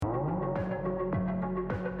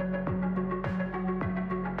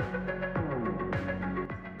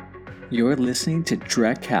You're listening to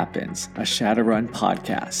Drek Happens, a Shadowrun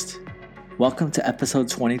podcast. Welcome to episode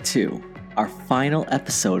 22, our final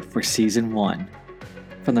episode for season 1.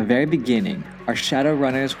 From the very beginning, our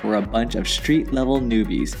Shadowrunners were a bunch of street-level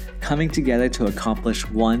newbies coming together to accomplish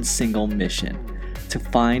one single mission, to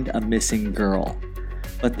find a missing girl.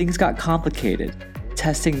 But things got complicated,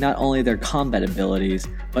 testing not only their combat abilities,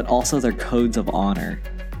 but also their codes of honor.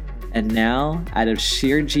 And now, out of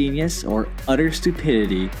sheer genius or utter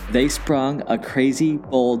stupidity, they sprung a crazy,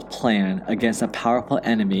 bold plan against a powerful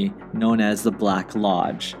enemy known as the Black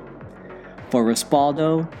Lodge. For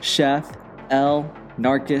Respaldo, Chef, Elle,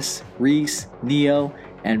 Narcus, Reese, Neo,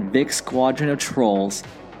 and Vic's squadron of trolls,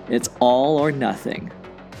 it's all or nothing.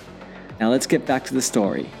 Now let's get back to the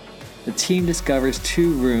story. The team discovers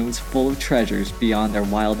 2 rooms full of treasures beyond their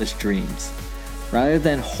wildest dreams. Rather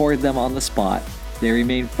than hoard them on the spot, they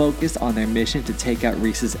remain focused on their mission to take out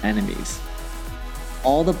Reese's enemies.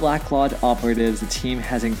 All the Black Lodge operatives the team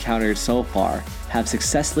has encountered so far have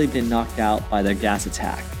successfully been knocked out by their gas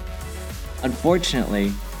attack.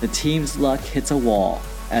 Unfortunately, the team's luck hits a wall,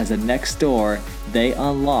 as the next door they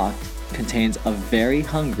unlocked contains a very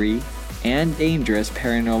hungry and dangerous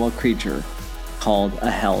paranormal creature called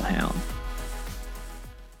a hellhound.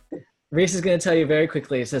 Reese is going to tell you very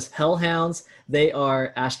quickly. It says hellhounds, they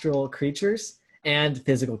are astral creatures and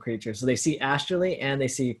physical creatures. So they see astrally and they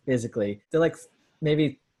see physically. They're like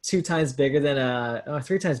maybe 3 times bigger than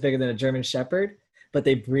a German Shepherd, but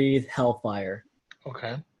they breathe hellfire.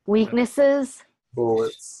 Okay. Weaknesses?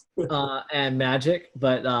 Bullets. And magic,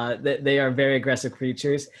 but they are very aggressive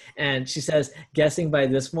creatures. And she says, guessing by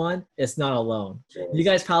this one, it's not alone. You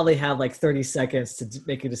guys probably have like 30 seconds to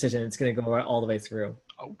make a decision. It's going to go all the way through.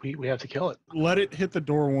 Oh, we have to kill it. Let it hit the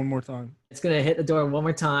door one more time. It's going to hit the door one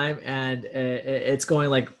more time, and it's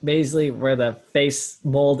going like basically where the face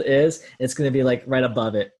mold is. It's going to be like right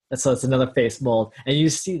above it. And so it's another face mold. And you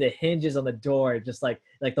see the hinges on the door, just like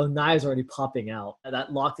the knives already popping out. And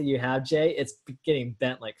that lock that you have, Jay, it's getting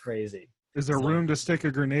bent like crazy. Is there room to stick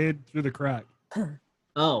a grenade through the crack?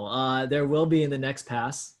 There will be in the next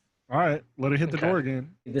pass. All right, let it hit the door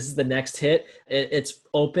again. This is the next hit. It's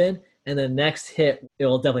open, and the next hit, it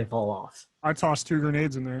will definitely fall off. I tossed 2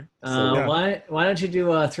 grenades in there. Why don't you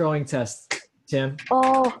do a throwing test, Tim?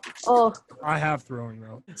 Oh. I have throwing,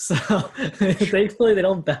 though. So thankfully they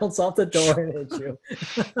don't bounce off the door and hit you.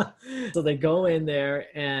 So they go in there,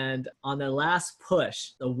 and on the last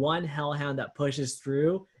push, the one hellhound that pushes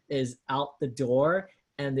through is out the door,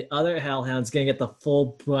 and the other hellhound's going to get the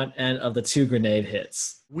full brunt end of the 2 grenade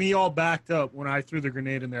hits. We all backed up when I threw the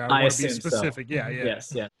grenade in there. I want to be specific. So. Yeah.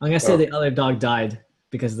 Yes. I'm going to say the other dog died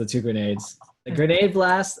because of the 2 grenades. The grenade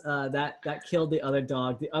blast, that killed the other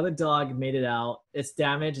dog. The other dog made it out. Its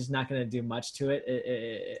damage is not going to do much to it.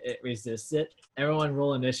 It resists it. Everyone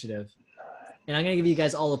roll initiative. And I'm going to give you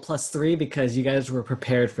guys all a +3 because you guys were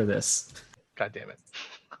prepared for this. God damn it.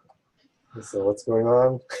 So what's going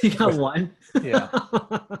on? You got 1. Yeah.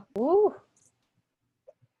 Woo.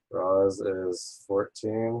 Roz is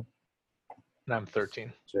 14. And I'm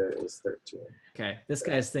 13. Jay is 13. Okay, this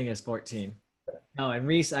guy's thing is 14. Oh, and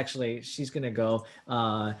Reese, actually, she's going to go.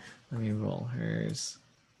 Let me roll hers.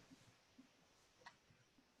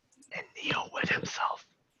 And Neo wet himself.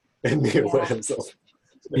 And Neo wet himself.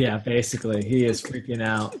 Yeah, basically. He is freaking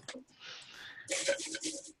out.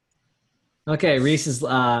 Okay, Reese is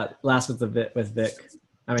last with Vic.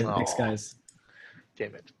 Vic's guys.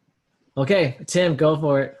 Damn it. Okay, Tim, go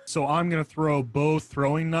for it. So I'm going to throw both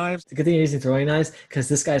throwing knives. Good thing you're using throwing knives because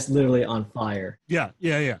this guy's literally on fire. Yeah.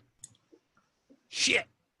 Shit.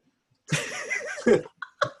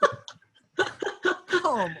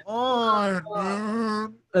 Come on,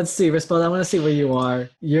 man. Let's see, Rispel, I want to see where you are.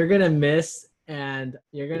 You're going to miss, and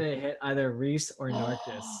you're going to hit either Reese or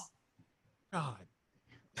Narcus. God.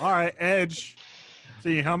 All right, Edge.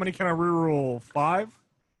 See, how many can I reroll? 5?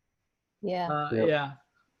 Yeah. Yeah.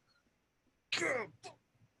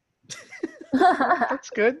 That's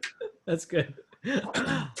good. That's good. 6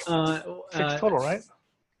 total, right?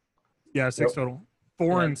 Yeah, 6 total.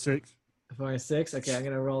 4 and 6. 4 and 6? Okay, I'm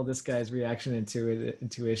going to roll this guy's reaction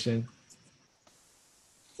intuition.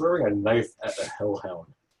 Throwing a knife at a hellhound.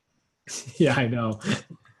 Yeah, I know.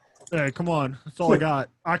 Hey, come on. That's all I got.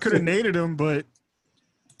 I could have naded him, but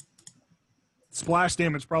splash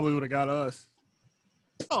damage probably would have got us.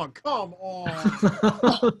 Oh, come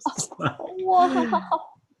on. Wow.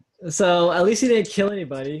 So at least he didn't kill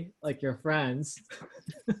anybody, like your friends.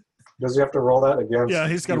 Does he have to roll that again? Yeah,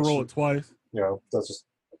 he's got to roll it twice. Yeah, that's just.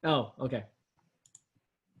 Oh, okay.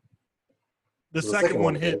 The second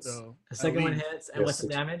one hit, though. The second one hits, and what's the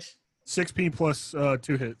damage? 6p plus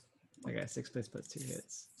 2 hits. Okay, 6 plus 2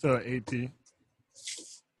 hits. So 80.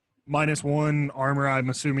 -1 armor. I'm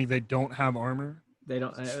assuming they don't have armor. They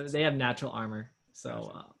don't. They have natural armor.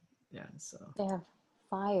 So yeah. So They have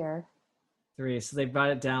fire. 3. So they brought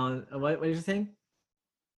it down. What is your thing?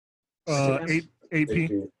 8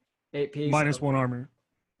 AP. 8p. -1 armor.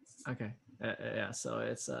 Okay. Yeah. So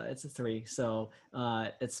it's a 3. So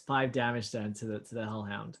it's 5 damage then to the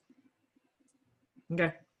hellhound.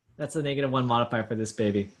 Okay. That's a -1 modifier for this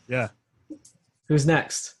baby. Yeah. Who's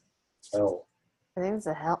next? Hell. I think it's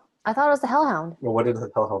a hell. I thought it was the hellhound. Well, what did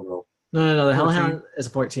the hellhound roll? No. The 14. hellhound is a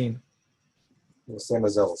 14. The same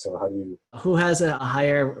as Zell, so how do you... Who has a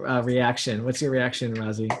higher reaction? What's your reaction,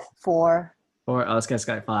 Razi? 4. Or this guy's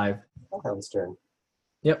got 5. Hellhound's turn.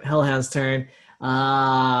 Yep, Hellhound's turn.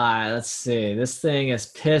 Let's see. This thing is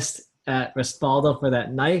pissed at Respaldo for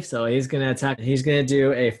that knife, so he's gonna attack. He's gonna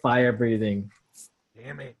do a fire breathing.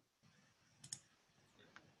 Damn it.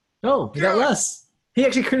 Oh, he got less. He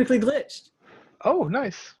actually critically glitched. Oh,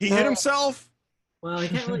 nice. He hit himself. Well, he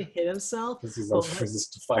can't really hit himself. Because he's but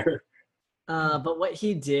resistant to fire. But what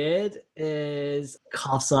he did is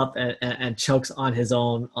coughs up and chokes on his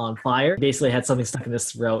own on fire. Basically had something stuck in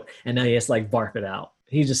his throat, and now he has to like barf it out.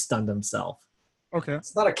 He just stunned himself. Okay.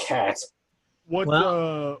 It's not a cat. What?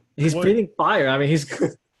 Well, he's what- breathing fire. I mean, he's.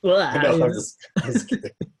 No, I'm just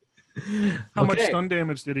kidding. How much Okay. stun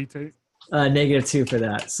damage did he take? -2 for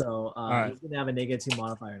that. So right. he's gonna have a -2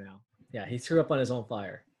 modifier now. Yeah, he threw up on his own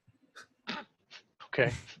fire.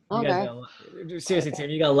 Okay. You guys got, seriously, Tim,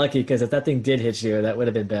 you got lucky because if that thing did hit you, that would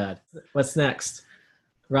have been bad. What's next?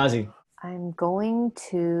 Razi. I'm going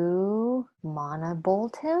to Mana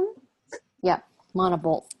Bolt him. Yeah, Mana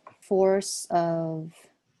Bolt. Force of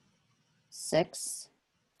 6.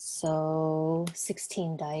 So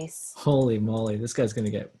 16 dice. Holy moly, this guy's gonna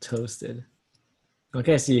get toasted.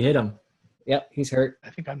 Okay, so you hit him. Yep, he's hurt. I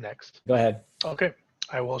think I'm next. Go ahead. Okay.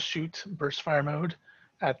 I will shoot burst fire mode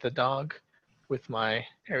at the dog with my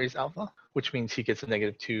Ares Alpha, which means he gets a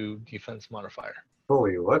 -2 defense modifier.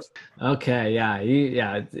 Holy what? Okay,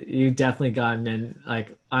 you definitely got him in.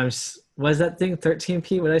 Like was that thing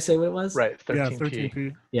 13p? What did I say what it was? Right, Yeah, 13p.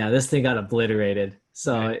 13p. Yeah, this thing got obliterated.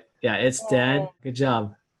 So Okay. yeah, it's dead. Good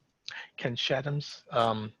job. Can Shadims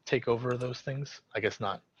take over those things? I guess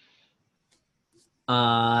not.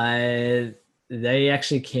 They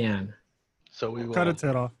actually can. So we will Cut its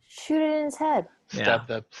head off. Shoot it in his head. stab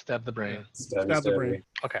the brain. Stab the brain.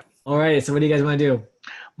 Okay. All right, so what do you guys want to do?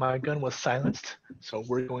 My gun was silenced, so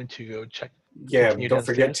we're going to go check. Yeah, continue don't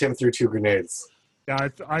forget downstairs. Tim threw 2 grenades. Yeah,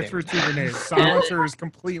 I threw 2 grenades. Silencer is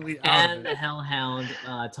completely out And of the it. hellhound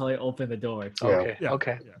totally opened the door. Too. Yeah. Okay. Yeah.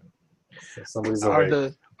 Okay. Yeah. So somebody's Are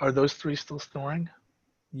awake. those 3 still snoring?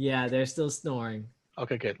 Yeah, they're still snoring.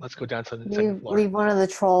 Okay, good. Let's go down to the second Leave, floor. leave one of the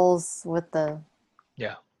trolls with the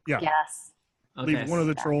Yeah. Yeah. gas. Okay. Leave one of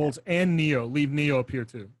the trolls and Neo. Leave Neo up here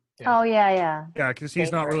too. Yeah. Oh, yeah. Yeah, because he's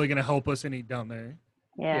not Favorite. really going to help us any down there.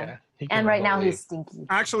 Yeah. He can And right now remotely- he's stinky.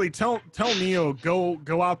 Actually, tell Neo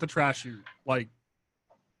go out the trash chute. Like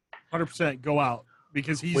 100% go out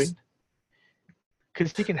because he's Wait.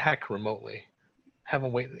 Because he can hack remotely. Have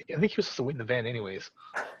him wait. I think he was supposed to wait in the van anyways.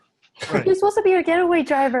 right. You're supposed to be a getaway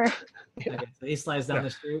driver. Yeah. Okay, so he slides down Yeah. the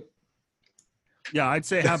street. Yeah, I'd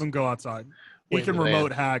say have him go outside. He Wait in can the van.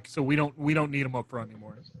 remote hack, so we don't need him up front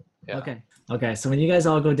anymore. Yeah. Okay, so when you guys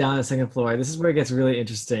all go down to the second floor, this is where it gets really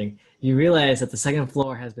interesting. You realize that the second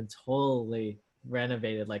floor has been totally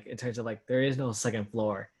renovated, like in terms of like there is no second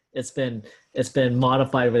floor. It's been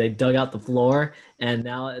modified where they dug out the floor and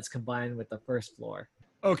now it's combined with the first floor.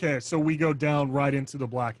 Okay, so we go down right into the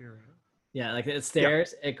black area. Yeah, like it's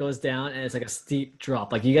stairs, it goes down and it's like a steep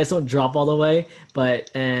drop. Like you guys don't drop all the way,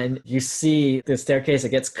 and you see the staircase, it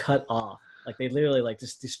gets cut off. Like they literally like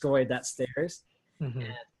just destroyed that stairs. Mhm.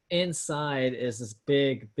 Inside is this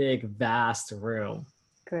big, vast room.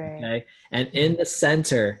 Great. Okay. And in the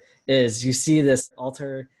center is you see this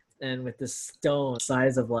altar and with this stone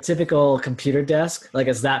size of like typical computer desk, like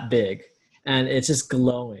it's that big and it's just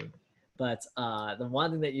glowing. But the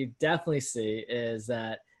one thing that you definitely see is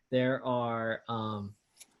that there are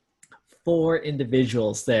 4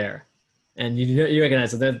 individuals there, and you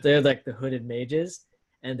recognize them. They're like the hooded mages,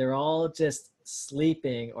 and they're all just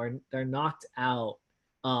sleeping or they're knocked out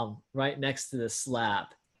right next to the slab.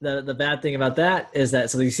 The bad thing about that is that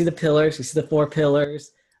so you see the pillars, you see the 4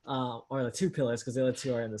 pillars, or the 2 pillars because the other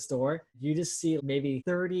 2 are in the store. You just see maybe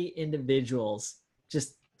 30 individuals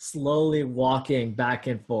just slowly walking back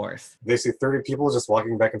and forth. They see 30 people just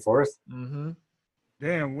walking back and forth. Mm-hmm.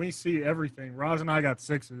 Damn, we see everything. Roz and I got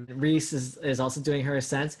 6s. Reese is also doing her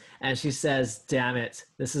ascent, and she says, "Damn it,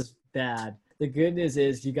 this is bad. the good news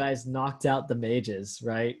is you guys knocked out the mages,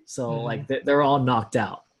 right? So Mhm. like they're all knocked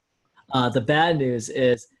out. The bad news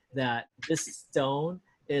is that this stone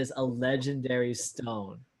is a legendary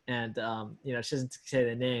stone. And she doesn't say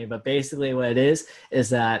the name, but basically what it is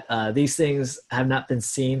that these things have not been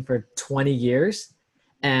seen for 20 years.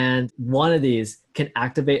 And one of these can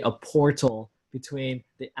activate a portal between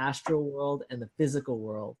the astral world and the physical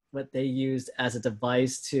world, what they used as a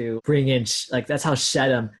device to bring in, that's how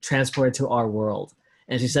Shedim transported to our world.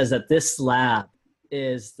 And she says that this slab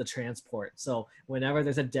is the transport. So whenever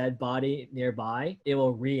there's a dead body nearby, it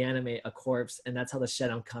will reanimate a corpse, and that's how the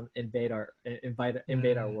Shedim come invade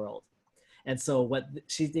our world. And so what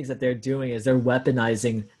she thinks that they're doing is they're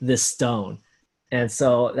weaponizing this stone. And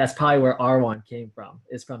so that's probably where R1 came from,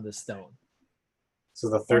 is from this stone. So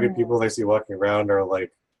the 30 people they see walking around are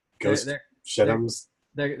like ghost Shedims?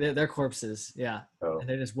 They're corpses, yeah. Oh. And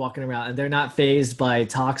they're just walking around, and they're not phased by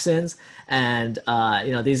toxins. And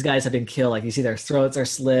these guys have been killed. Like you see, their throats are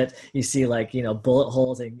slit. You see, bullet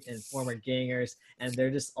holes in former gangers, and they're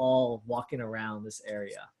just all walking around this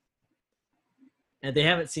area. And they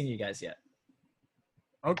haven't seen you guys yet.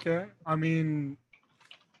 Okay, I mean,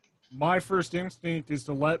 my first instinct is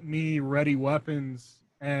to let me ready weapons,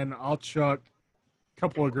 and I'll chuck a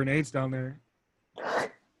couple of grenades down there.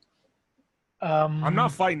 I'm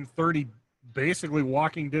not fighting 30 basically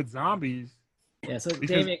walking dead zombies. Yeah, so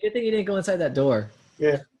Damien, good thing you didn't go inside that door.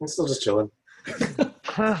 Yeah, I'm still just chilling.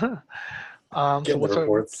 So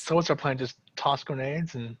what's our plan? Just toss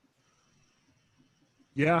grenades and...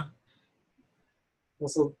 Yeah.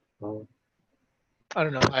 Also, I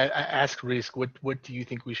don't know. I asked Reese, what do you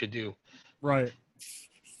think we should do? Right.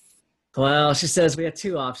 Well, she says we have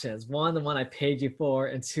two options. One, the one I paid you for,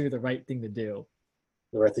 and two, the right thing to do.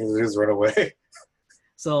 the right thing to do is run away.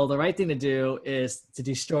 So the right thing to do is to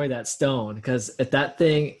destroy that stone, because if that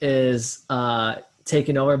thing is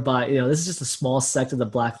taken over by, this is just a small sect of the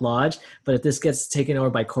Black Lodge, but if this gets taken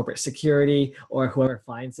over by corporate security or whoever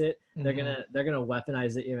finds it, they're gonna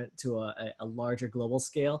weaponize it even to a larger global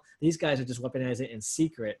scale. These guys are just weaponizing it in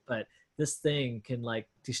secret, but this thing can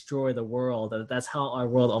destroy the world. That's how our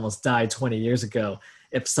world almost died 20 years ago.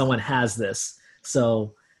 If someone has this,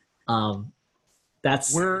 so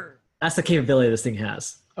that's the capability this thing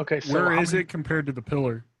has. Okay, so where is it compared to the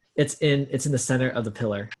pillar? It's in the center of the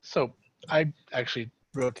pillar. So I actually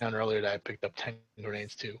wrote down earlier that I picked up 10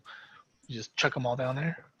 grenades too. You just chuck them all down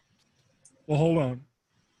there. Well, hold on.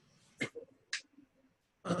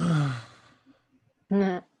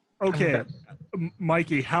 Okay,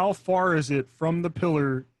 Mikey, how far is it from the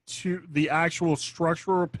pillar to the actual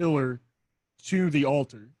structural pillar to the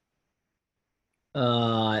altar?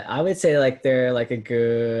 I would say they're a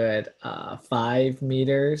good 5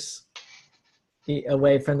 meters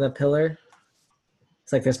away from the pillar.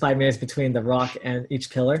 It's there's 5 meters between the rock and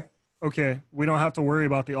each pillar. Okay, we don't have to worry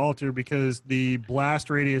about the altar because the blast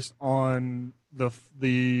radius on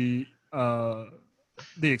the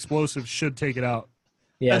explosive should take it out.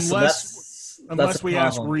 Yeah, unless we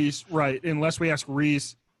ask Reese, right? Unless we ask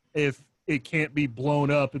Reese if it can't be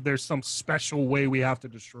blown up, if there's some special way we have to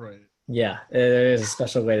destroy it. Yeah, there is a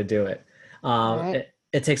special way to do it.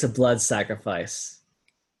 It takes a blood sacrifice.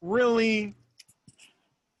 Really?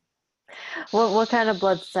 What kind of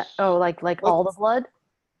blood? All the blood?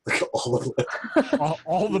 All of it.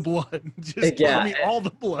 all the blood. Just tell me all the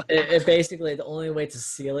blood. It basically, the only way to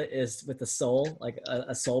seal it is with the soul, like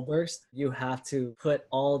a soul burst. You have to put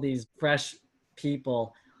all these fresh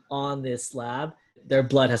people on this slab. Their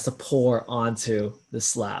blood has to pour onto the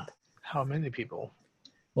slab. How many people?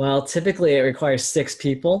 Well, typically it requires 6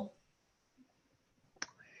 people.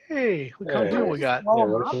 Hey, look how good we got. Yeah,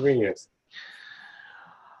 what a convenience.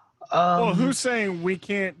 Well, who's saying we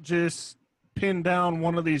can't just pin down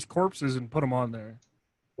one of these corpses and put them on there?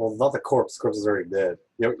 Well, not the corpse. The corpse is already dead.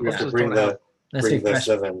 We have to bring That's the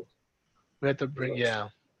 7. We have to bring, yeah.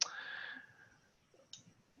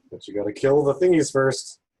 But you got to kill the thingies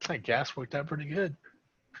first. That gas worked out pretty good.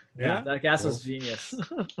 Yeah, that gas was genius.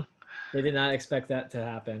 They did not expect that to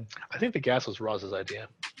happen. I think the gas was Roz's idea.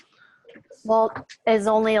 Well, it's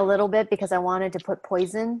only a little bit because I wanted to put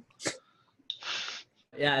poison.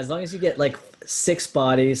 Yeah, as long as you get 6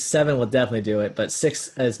 bodies, 7 will definitely do it, but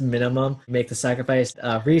 6 as minimum, make the sacrifice.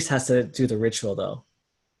 Reese has to do the ritual though.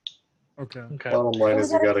 Okay. Bottom line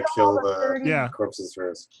is you got to kill the corpses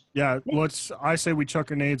first. Yeah, I say we chuck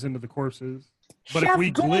grenades into the corpses. But Chef, if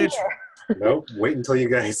we glitch... Nope, wait until you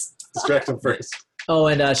guys distract them first. Oh,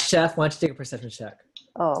 and Chef, why don't you take a perception check?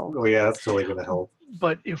 Oh yeah, that's totally gonna help.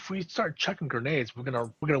 But if we start chucking grenades, we're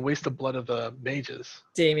gonna waste the blood of the mages.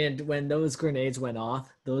 Damien, when those grenades went off,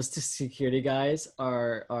 those 2 security guys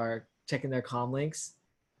are checking their comm links.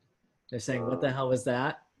 They're saying, "What the hell was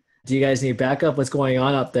that? Do you guys need backup? What's going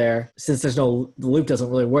on up there?" Since the loop doesn't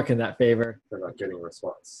really work in that favor. They're not getting a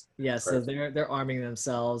response. Yeah, so they're arming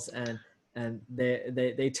themselves and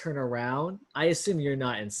they turn around. I assume you're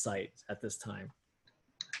not in sight at this time.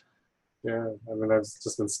 Yeah, I mean, I've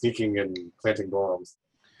just been sneaking and planting bombs.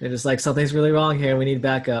 They're just like, something's really wrong here. We need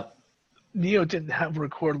backup. Neo didn't have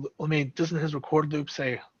record. I mean, doesn't his record loop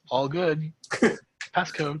say all good?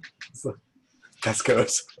 Passcode.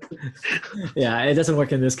 Passcode. Yeah, it doesn't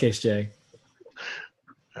work in this case, Jay.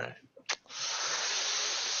 All right.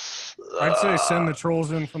 I'd say send the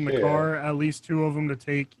trolls in from the car, at least 2 of them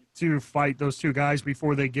to fight those 2 guys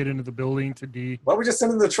before they get into the building to D. Why don't we just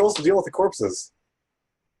send in the trolls to deal with the corpses?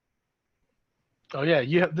 Oh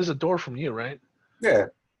yeah, there's a door from you, right? Yeah.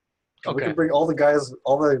 Okay. We can bring all the guys,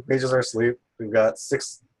 all the mages are asleep. We've got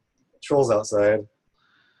 6 trolls outside.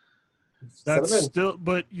 That's still,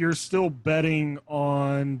 but you're still betting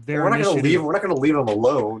on their we're not initiative. We're not going to leave them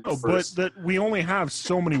alone. No, but that we only have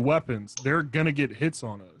so many weapons. They're gonna get hits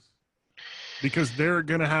on us because they're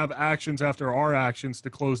gonna have actions after our actions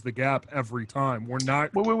to close the gap every time. We're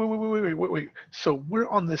not. Wait. So we're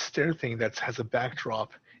on this stair thing that has a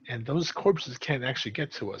backdrop, and those corpses can't actually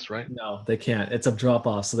get to us, right? No, they can't. It's a drop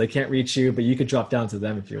off, so they can't reach you, but you could drop down to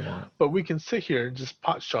them if you want. But we can sit here and just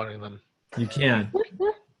pot shotting them. You can.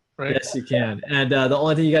 Right? Yes, you can. And the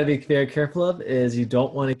only thing you got to be very careful of is you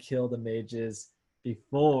don't want to kill the mages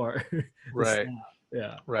before. Right.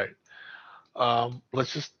 Yeah. Right.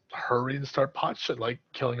 Let's just hurry and start pot shot, like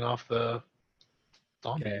killing off the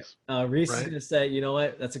zombies. Okay. Reese is going to say, you know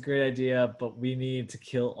what? That's a great idea, but we need to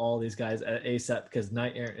kill all these guys at ASAP because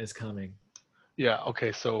Knight Errant is coming. Yeah.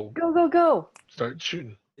 Okay. So Go. start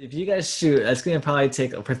shooting. If you guys shoot, that's going to probably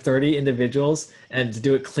take for 30 individuals, and to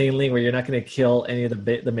do it cleanly where you're not going to kill any of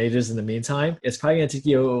the mages in the meantime, it's probably going to take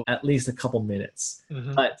you at least a couple minutes.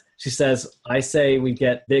 Mm-hmm. But she says, I say we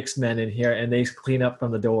get Vic's men in here and they clean up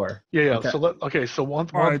from the door. Yeah. Okay. So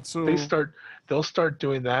once they'll start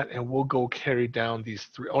doing that, and we'll go carry down these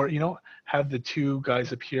 3, or have the 2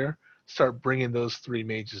 guys up here start bringing those 3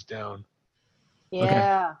 mages down.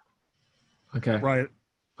 Yeah. Okay. Right.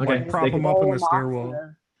 Okay. Like, prop them up in the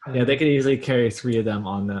stairwell. Yeah, they could easily carry 3 of them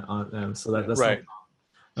on them. So that's right.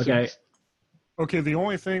 Okay. Okay, the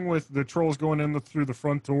only thing with the trolls going in through the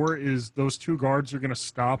front door is those 2 guards are going to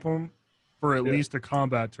stop them for at least a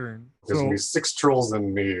combat turn. There's going to be 6 trolls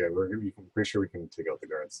and me. I'm pretty sure we can take out the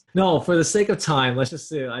guards. No, for the sake of time, let's just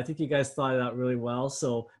say I think you guys thought it out really well.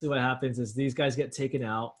 So what happens is these guys get taken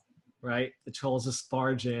out, right? The trolls just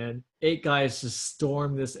barge in. 8 guys just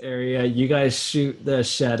storm this area. You guys shoot the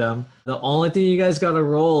Shedim. The only thing you guys got to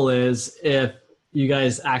roll is if you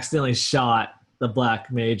guys accidentally shot the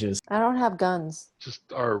black mages. I don't have guns.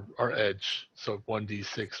 Just our edge. So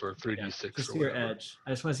 1d6 or 3d6. Just or your whatever. edge. I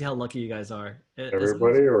just want to see how lucky you guys are.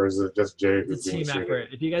 Everybody, or is it just Jay? It's a team effort.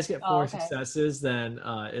 If you guys get 4 successes, then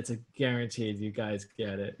it's a guaranteed you guys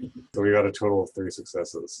get it. So we got a total of 3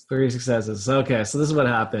 successes. 3 successes. Okay, so this is what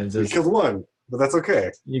happens. You killed 1, but that's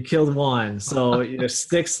okay. You killed 1. So there's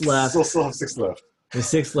 6 left. Still have 6 left. There's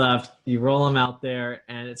 6 left. You roll them out there,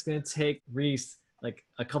 and it's going to take Reese like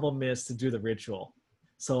a couple minutes to do the ritual.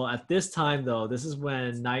 So at this time, though, this is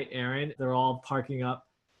when Knight Errant, they're all parking up.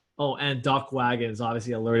 Oh, and Doc Wagon is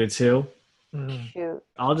obviously alerted too. Mm-hmm. Shoot.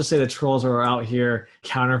 I'll just say the trolls are out here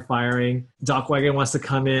counter-firing. Doc Wagon wants to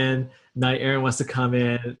come in. Knight Errant wants to come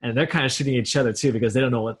in. And they're kind of shooting each other too because they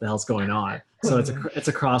don't know what the hell's going on. So it's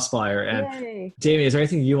a crossfire. And Yay. Jamie, is there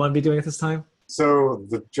anything you want to be doing at this time? So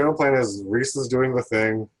the general plan is Reese is doing the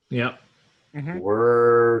thing. Yep. Mm-hmm. What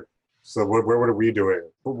are we doing?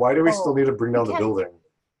 But why do we still need to bring down the building?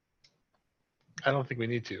 I don't think we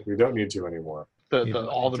need to. We don't need to anymore.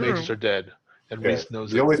 All the mages are dead, and Reese knows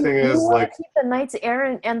the it. only thing is, like, keep the Knights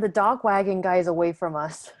Errant and the Dog Wagon guys away from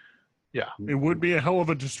us. Yeah. It would be a hell of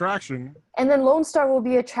a distraction. And then Lone Star will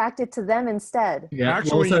be attracted to them instead. Yeah,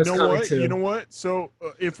 Actually, Lone you Star's know coming what? too. You know what? So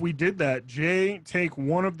if we did that, Jay, take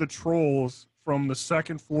one of the trolls from the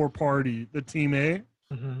second floor party, the team A,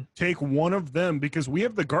 Mm-hmm. take one of them because we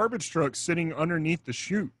have the garbage truck sitting underneath the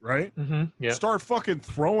chute, right? Mm-hmm. Yeah. Start fucking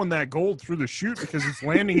throwing that gold through the chute because it's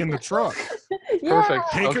landing in the truck.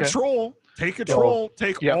 Perfect. Take a troll. Take a troll.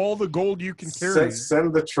 Take all the gold you can carry.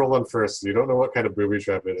 Send the troll in first. You don't know what kind of booby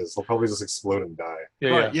trap it is. He'll probably just explode and die.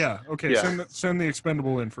 Yeah. Okay. Yeah. Send the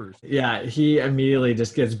expendable in first. Yeah, he immediately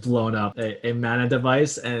just gets blown up. A mana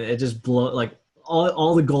device, and it just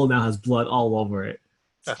all the gold now has blood all over it.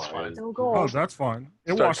 That's fine. No Oh, gold. that's fine.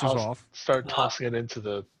 It washes off. Start tossing it into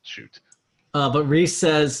the chute. But Reese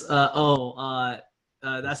says,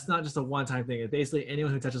 that's not just a one-time thing. It's basically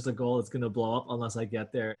anyone who touches the gold is going to blow up unless I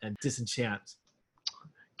get there and disenchant.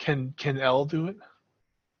 Can L do it?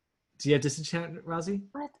 Do you have disenchant, Rosie?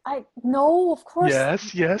 What? No, of course.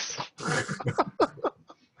 Yes.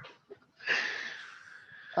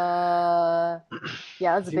 Yeah,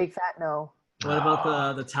 that's a big fat no. What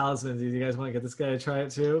about the talisman? Do you guys want to get this guy to try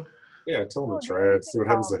it too? Yeah, tell him to try it. See what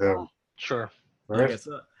happens to him. Sure. All right. Okay,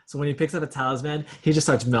 so when he picks up a talisman, he just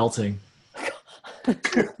starts melting.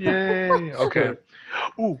 Yay. Okay.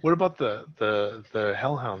 Ooh, what about the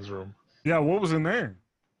Hellhounds room? Yeah, what was in there?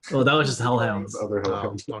 Oh, that was just hellhounds. Other Oh,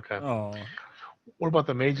 hellhound. okay. Oh, What about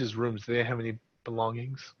the mages' rooms? Do they have any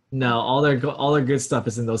belongings? No, all their good stuff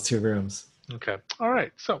is in those 2 rooms. Okay. All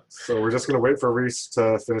right. So So we're just gonna wait for Reese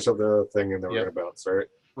to finish up the thing, and then we're Yep. gonna bounce, right?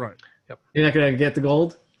 right. You're not gonna get the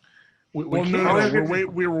gold? we Well, can't. no.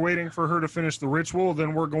 We were waiting for her to finish the ritual.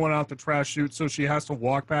 Then we're going out the trash chute, so she has to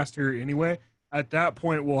walk past here anyway. At that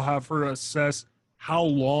point, we'll have her assess how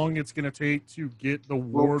long it's going to take to get the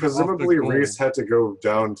Well, ward. presumably off the Reese had to go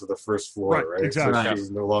down to the first floor, Right, right? exactly. So Right.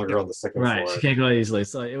 she's no longer on the second Right, floor. she can't go easily.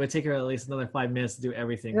 So it would take her at least another 5 minutes to do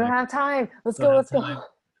everything. We don't Like, have time. Let's Don't go. have Let's go. time.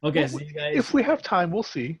 okay, so you guys, If we have time, we'll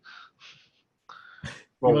see. you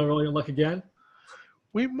Well, want to roll your luck again?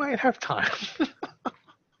 We might have time.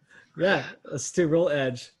 Yeah, let's do roll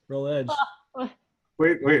edge. Roll edge.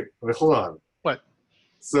 wait, hold on. What?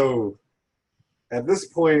 So, at this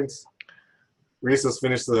point, Reese has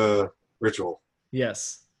finished the ritual.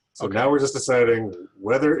 Yes. So Okay. now we're just deciding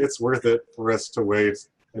whether it's worth it for us to wait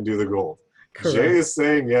and do the gold. Correct. Jay is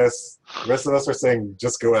saying yes. The rest of us are saying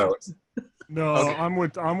just go out. No, Okay.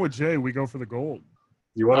 I'm with Jay. We go for the gold.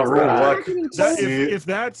 You want to roll Alright. luck? That, See, if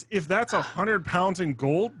that's 100 pounds in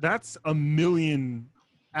gold, that's $1 million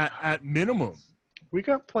at minimum. We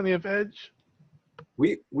got plenty of edge.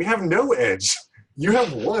 we have no edge. You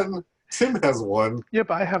have one. Tim has one. Yeah,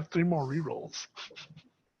 but I have 3 more rerolls.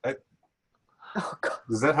 Oh, God.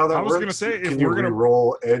 Is that how that I was works? gonna say, if Can you we're gonna-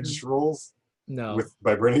 re-roll edge rolls No.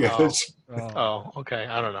 by burning Oh. edge? Oh, okay.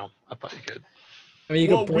 I don't know. I thought you could. I mean,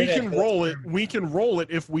 you Well, can we burn can but roll it. that's- We can roll it.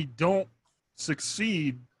 If we don't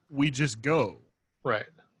succeed, we just go. Right.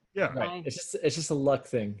 Yeah. Right. Fine. It's just a luck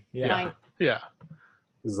thing. Yeah. Fine. Yeah.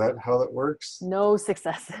 Is that how that works? No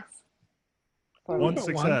successes. For One me. One.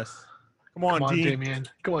 success. Come on, Come on, Dean. Damien.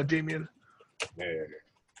 Come on, Damien. Yeah.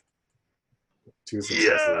 2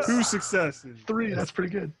 successes. 2 successes. 3. That's pretty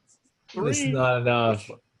good. It's 3. not enough.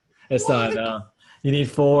 It's not enough. You need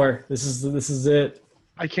 4. This is it.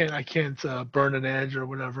 I can't burn an edge or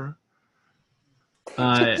whatever.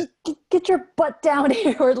 Get your butt down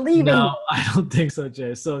here. We're leaving. No, I don't think so,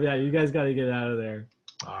 Jay. So yeah, you guys got to get out of there.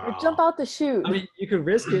 Or jump out the chute. I mean, you could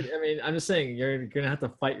risk it. I mean, I'm just saying you're gonna have to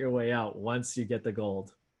fight your way out once you get the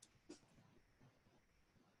gold.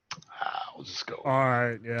 We'll just go. All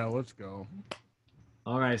right. Yeah. Let's go.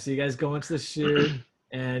 All right, so you guys go into the chute,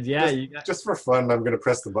 and yeah, you got Just for fun, I'm going to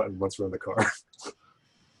press the button once we're in the car.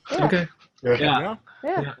 Yeah. okay. Yeah. Yeah.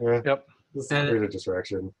 Yeah. Yeah. Yep. This is And- a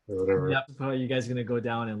distraction or whatever. Yep. How you guys gonna go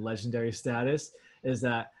down in legendary status is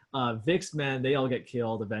that Vic's men, they all get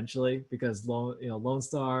killed eventually because Lone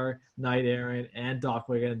Star, Knight Errant, and Doc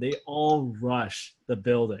Wigan, they all rush the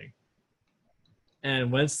building.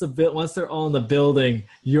 And once they're all in the building,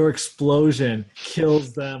 your explosion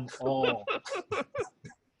kills them all.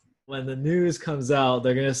 When the news comes out,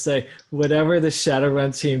 they're gonna say whatever the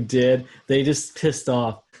Shadowrun team did, they just pissed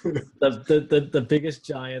off the biggest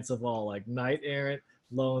giants of all, like Knight Errant,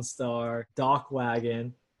 Lone Star, Doc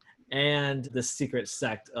Wagon, and the secret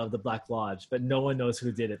sect of the Black Lodge. But no one knows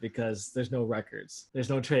who did it because there's no records, there's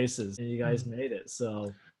no traces, and you guys made it.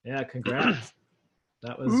 So yeah, congrats.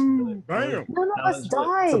 That was really, Bam. None of That us was It's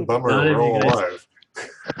a died. bummer. None of We're all you guys- alive.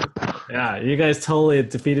 yeah, you guys totally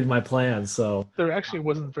defeated my plan. So There actually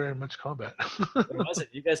wasn't very much combat. it wasn't.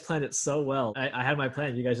 You guys planned it so well. I had my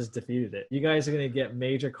plan. You guys just defeated it. You guys are going to get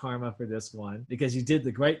major karma for this one because you did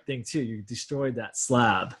the great thing too. You destroyed that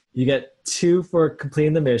slab. You get 2 for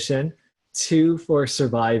completing the mission, 2 for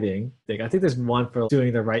surviving. I think there's 1 for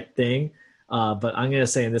doing the right thing. But I'm going to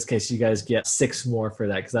say in this case, you guys get 6 more for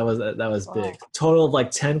that because that was Wow. big. Total of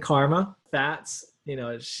like 10 karma. Fats,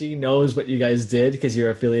 she knows what you guys did because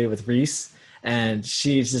you're affiliated with Reese. And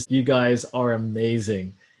she's just, you guys are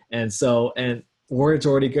amazing. And word's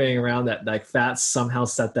already going around that like Fats somehow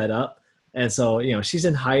set that up. And so, she's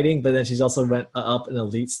in hiding, but then she's also went up in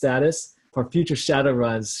elite status. For future Shadow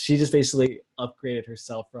runs, she just basically upgraded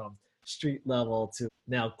herself from street level to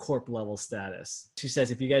now corp level status. She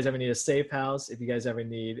says, if you guys ever need a safe house, if you guys ever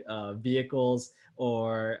need vehicles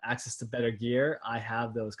or access to better gear, I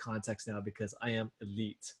have those contacts now because I am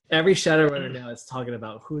elite. Every Shadowrunner now is talking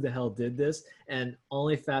about who the hell did this, and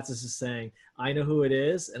only Fats is saying, I know who it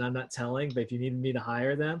is and I'm not telling, but if you need me to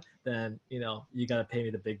hire them, then you got to pay me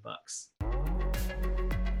the big bucks.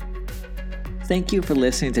 Thank you for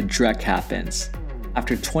listening to Drek Happens.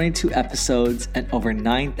 After 22 episodes and over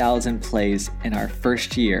 9,000 plays in our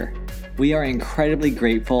first year, we are incredibly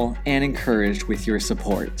grateful and encouraged with your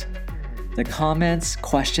support. The comments,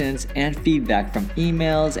 questions, and feedback from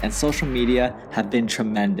emails and social media have been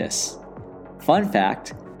tremendous. Fun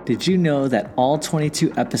fact, did you know that all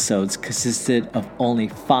 22 episodes consisted of only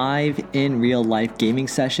 5 in real life gaming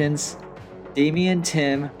sessions? Damien,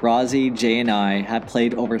 Tim, Rozzy, Jay, and I have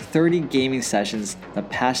played over 30 gaming sessions the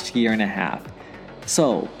past year and a half.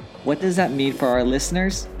 So, what does that mean for our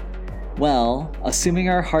listeners? Well, assuming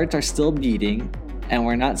our hearts are still beating and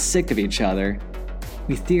we're not sick of each other,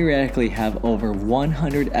 we theoretically have over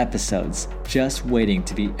 100 episodes just waiting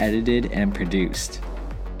to be edited and produced.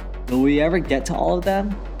 Will we ever get to all of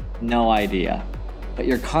them? No idea. But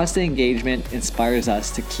your constant engagement inspires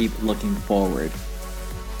us to keep looking forward.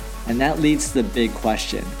 And that leads to the big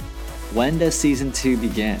question. When does Season 2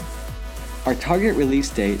 begin? Our target release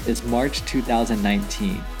date is March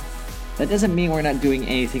 2019. That doesn't mean we're not doing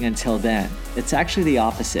anything until then. It's actually the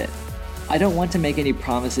opposite. I don't want to make any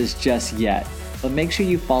promises just yet, but make sure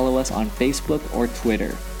you follow us on Facebook or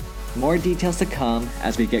Twitter. More details to come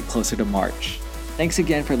as we get closer to March. Thanks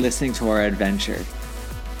again for listening to our adventure.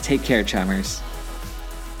 Take care, chummers.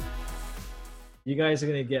 You guys are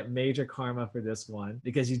going to get major karma for this one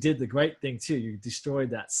because you did the right thing too. You destroyed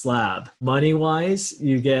that slab. Money-wise,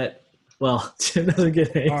 you get, well, Jim doesn't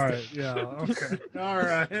get anything. All right, yeah, okay. All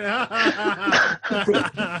right.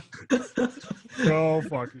 Go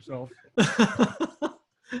fuck yourself.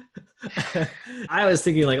 I was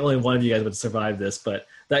thinking like only one of you guys would survive this, but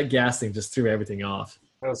that gas thing just threw everything off.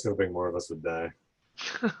 I was hoping more of us would die.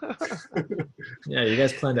 Yeah, you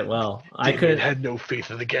guys planned it well. I had no faith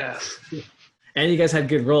in the gas. And you guys had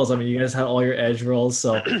good rolls. I mean, you guys had all your edge rolls,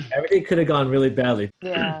 so everything could have gone really badly.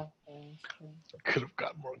 Yeah. Could have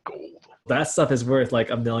got more gold. That stuff is worth like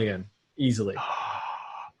 $1 million easily.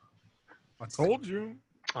 I told you.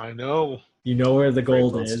 I know. You know where the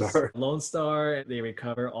gold Lone is. Star. Lone Star, they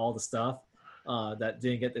recover all the stuff that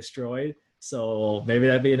didn't get destroyed. So maybe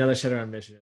that'd be another Shadowrun mission.